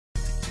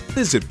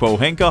Visit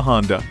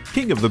Pohanka-Honda,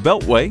 King of the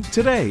Beltway,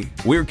 today.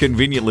 We're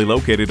conveniently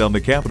located on the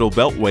Capitol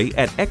Beltway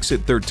at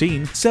Exit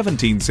 13,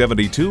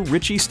 1772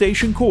 Ritchie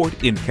Station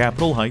Court in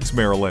Capitol Heights,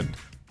 Maryland.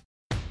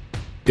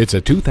 It's a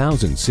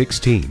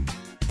 2016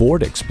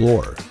 Ford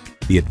Explorer.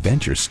 The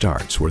adventure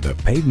starts where the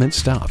pavement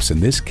stops in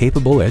this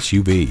capable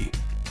SUV.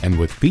 And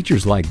with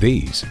features like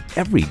these,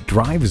 every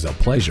drive is a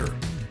pleasure.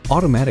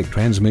 Automatic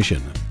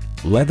transmission,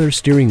 leather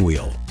steering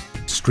wheel,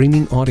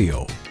 streaming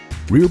audio,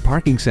 rear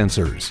parking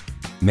sensors,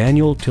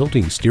 manual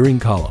tilting steering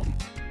column,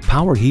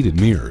 power heated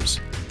mirrors,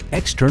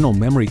 external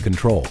memory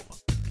control,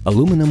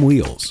 aluminum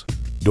wheels,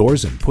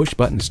 doors and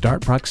push-button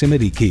start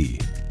proximity key,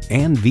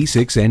 and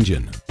V6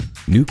 engine.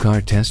 New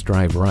car test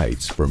drive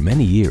rights. For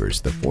many years,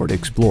 the Ford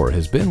Explorer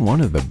has been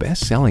one of the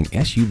best-selling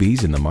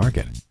SUVs in the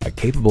market. A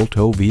capable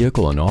tow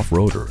vehicle and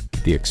off-roader,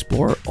 the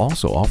Explorer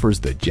also offers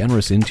the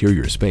generous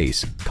interior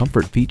space,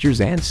 comfort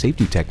features, and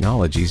safety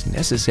technologies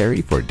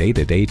necessary for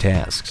day-to-day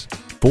tasks.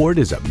 Ford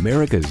is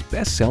America's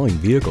best-selling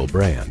vehicle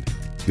brand.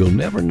 You'll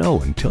never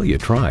know until you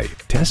try.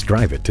 Test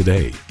drive it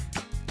today.